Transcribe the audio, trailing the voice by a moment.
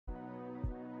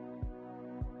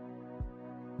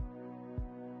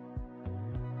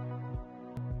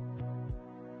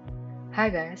Hi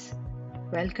guys,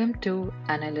 welcome to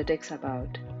Analytics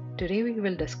About. Today we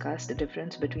will discuss the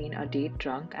difference between a date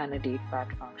trunc and a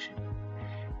DATEPART function.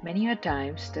 Many a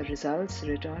times the results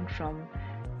returned from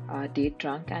a date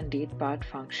trunc and DATEPART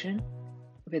function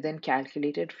within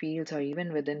calculated fields or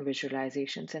even within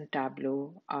visualizations in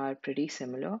Tableau are pretty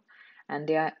similar, and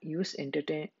they are used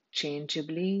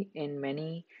interchangeably in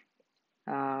many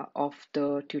of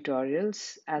the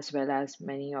tutorials as well as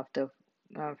many of the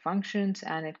functions,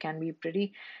 and it can be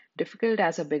pretty difficult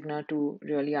as a beginner to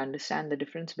really understand the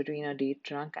difference between a date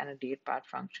trunc and a date part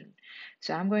function.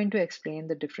 So I'm going to explain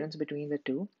the difference between the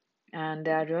two, and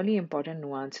there are really important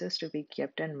nuances to be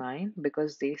kept in mind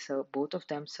because they serve both of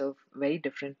them serve very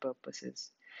different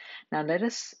purposes. Now let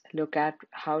us look at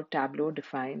how Tableau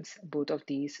defines both of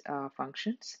these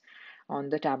functions on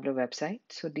the Tableau website.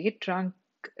 So date trunc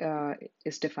uh,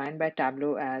 is defined by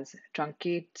Tableau as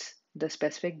truncates the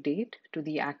specific date to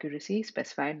the accuracy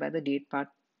specified by the date part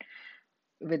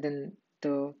within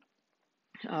the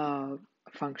uh,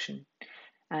 function.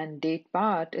 And date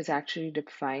part is actually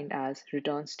defined as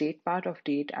returns date part of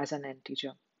date as an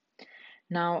integer.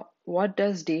 Now, what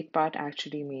does date part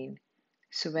actually mean?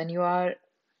 So when you are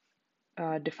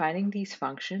defining these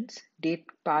functions, date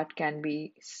part can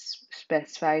be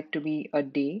specified to be a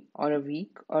day or a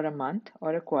week or a month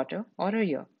or a quarter or a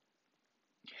year.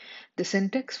 The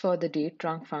syntax for the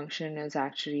DATETRUNC function is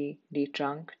actually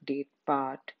DATETRUNC,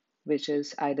 DATEPART, which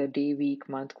is either day, week,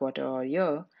 month, quarter, or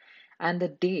year, and the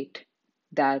date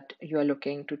that you are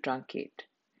looking to truncate.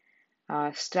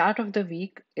 Start of the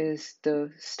week is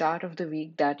the start of the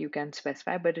week that you can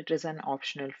specify, but it is an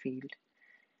optional field.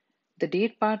 The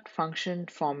DATEPART function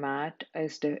format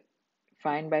is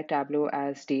defined by Tableau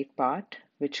as DATEPART,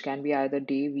 which can be either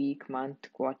day, week,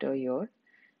 month, quarter, year,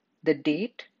 the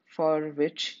date for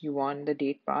which you want the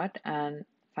date part, and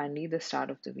finally the start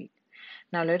of the week.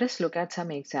 Now let us look at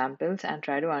some examples and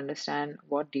try to understand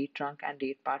what date trunc and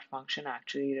date part function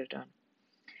actually return.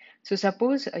 So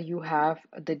suppose you have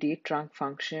the date trunc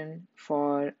function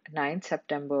for 9th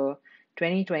September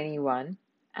 2021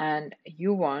 and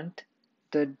you want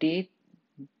the day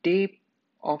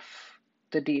of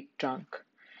the date trunc.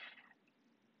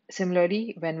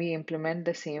 Similarly, when we implement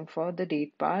the same for the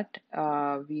date part,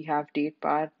 we have date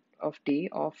part of day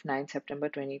of 9 September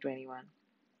 2021.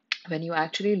 When you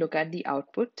actually look at the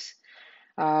outputs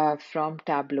from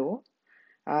Tableau,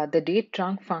 the date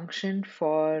trunc function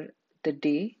for the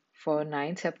day for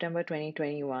 9 September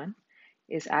 2021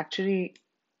 is actually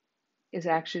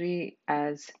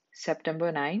as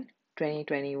September 9,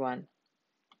 2021,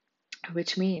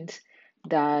 which means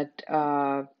that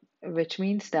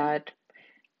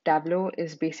Tableau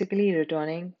is basically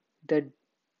returning the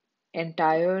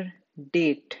entire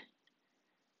date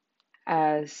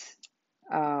as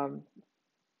um,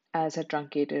 as a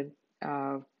truncated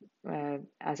uh,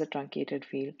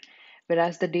 field,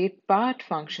 whereas the date part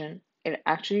function, it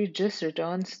actually just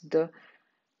returns the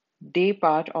day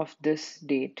part of this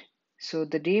date. So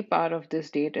the day part of this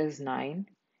date is 9,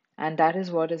 and that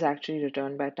is what is actually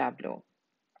returned by Tableau.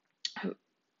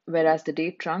 Whereas the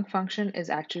date trunc function is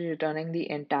actually returning the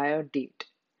entire date.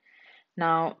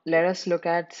 Now let us look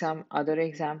at some other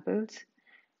examples.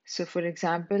 So for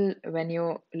example, when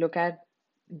you look at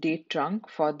date trunc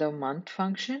for the month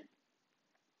function,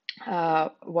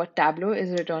 what Tableau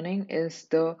is returning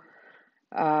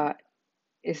uh,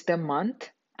 is the month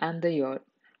and the year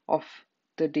of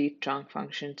the date trunc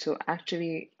function. So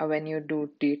actually, when you do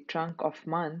date trunc of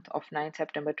month of 9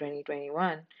 September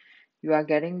 2021, you are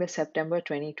getting the September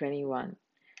 2021.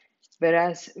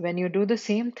 Whereas when you do the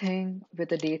same thing with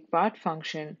the date part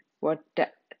function, what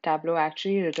Tableau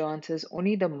actually returns is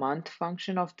only the month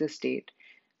function of this date.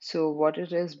 So what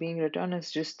it is being returned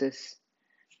is just this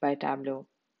by Tableau.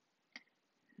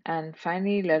 And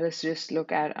finally, let us just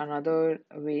look at another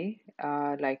way,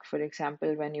 like for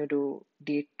example, when you do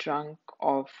date trunc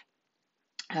of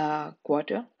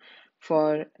quarter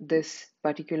for this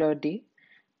particular day,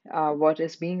 what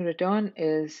is being returned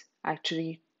is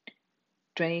actually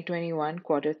 2021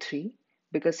 quarter 3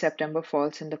 because September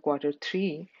falls in the quarter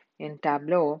 3 in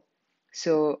Tableau.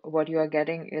 So what you are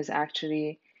getting is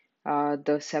actually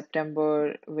the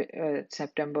September,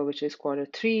 which is quarter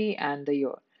 3, and the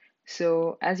year.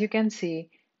 So as you can see,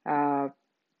 uh,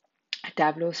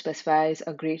 Tableau specifies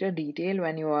a greater detail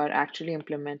when you are actually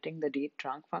implementing the date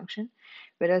trunc function,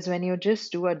 whereas when you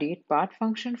just do a date part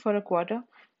function for a quarter,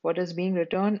 what is being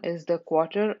returned is the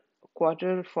quarter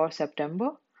for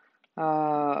September,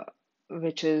 uh,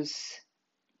 which is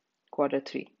quarter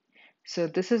 3. So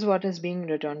this is what is being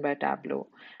returned by Tableau.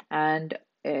 And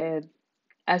uh,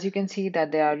 As you can see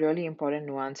that there are really important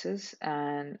nuances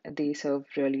and they serve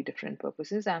really different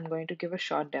purposes. I'm going to give a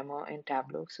short demo in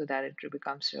Tableau so that it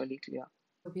becomes really clear.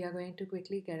 So we are going to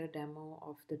quickly get a demo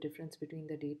of the difference between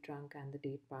the date trunc and the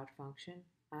date part function.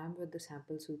 I'm with the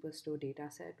sample superstore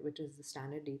dataset, which is the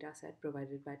standard dataset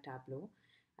provided by Tableau,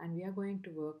 and we are going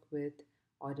to work with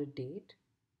order date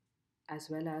as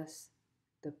well as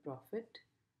the profit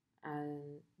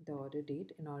and the order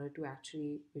date in order to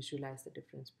actually visualize the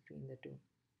difference between the two.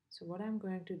 So what I'm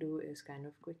going to do is kind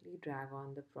of quickly drag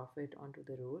on the profit onto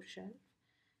the row shelf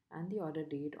and the order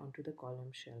date onto the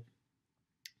column shelf.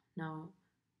 Now,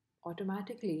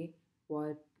 automatically,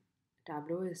 what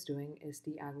Tableau is doing is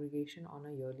the aggregation on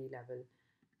a yearly level.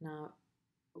 Now,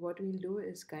 what we'll do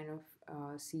is kind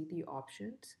of see the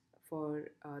options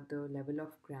for the level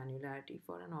of granularity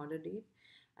for an order date.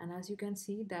 And as you can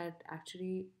see that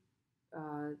actually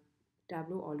uh,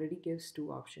 Tableau already gives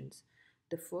two options.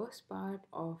 The first part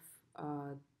of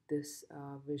this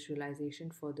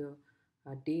visualization for the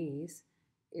days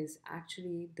is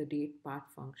actually the date part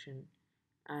function,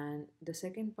 and the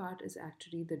second part is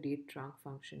actually the date trunc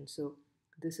function. So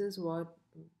this is what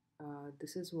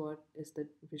is the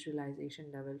visualization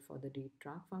level for the date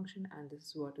trunc function, and this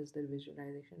is what is the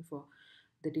visualization for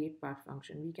the date part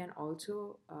function. We can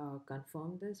also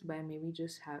confirm this by maybe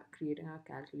just creating a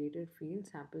calculated field,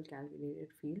 sample calculated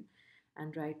field.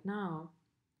 And right now,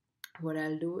 what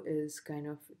I'll do is kind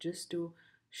of just to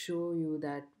show you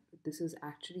that this is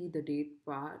actually the date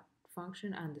part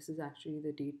function and this is actually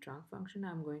the date trunc function.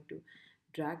 I'm going to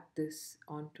drag this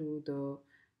onto the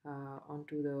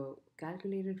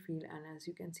calculated field, and as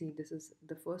you can see, this is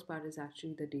the first part is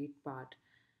actually the date part.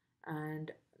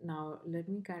 And now let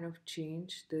me kind of uh,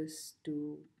 change this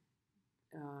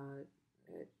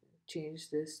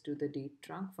to the date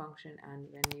trunc function,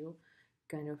 and when you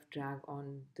kind of drag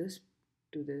on this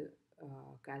to the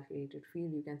calculated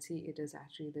field, you can see it is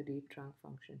actually the date trunc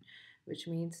function, which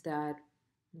means that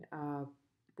uh,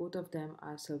 both of them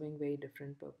are serving very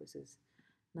different purposes.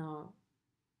 Now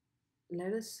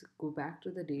let us go back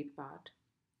to the date part.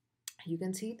 You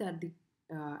can see that the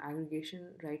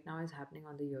aggregation right now is happening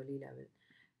on the yearly level.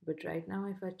 But right now,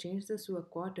 if I change this to a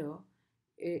quarter,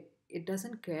 it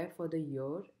doesn't care for the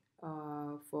year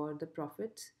for the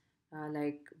profits,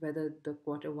 like whether the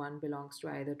quarter one belongs to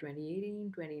either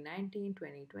 2018, 2019,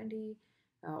 2020,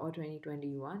 or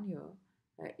 2021 year.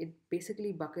 It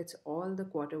basically buckets all the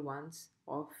quarter ones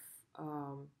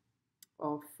um,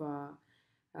 of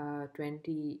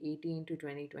 2018 to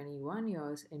 2021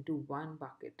 years into one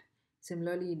bucket.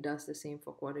 Similarly, it does the same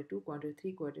for quarter two, quarter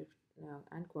three,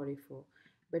 and quarter four.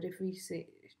 But if we say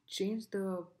change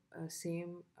the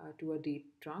same to a date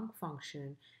trunc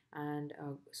function and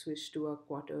switch to a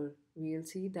quarter, we'll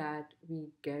see that we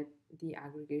get the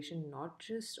aggregation not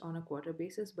just on a quarter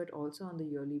basis but also on the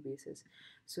yearly basis.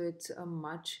 So it's a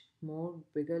much more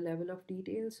bigger level of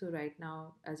detail. So right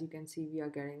now, as you can see, we are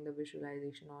getting the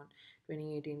visualization on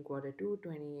 2018 quarter 2,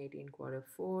 2018 quarter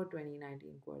 4,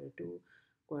 2019 quarter 2,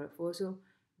 quarter 4. So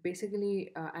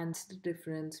basically, and it's the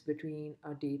difference between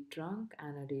a date trunc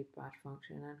and a date part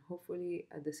function. And hopefully,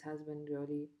 this has been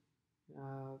really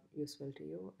useful to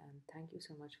you. And thank you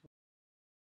so much for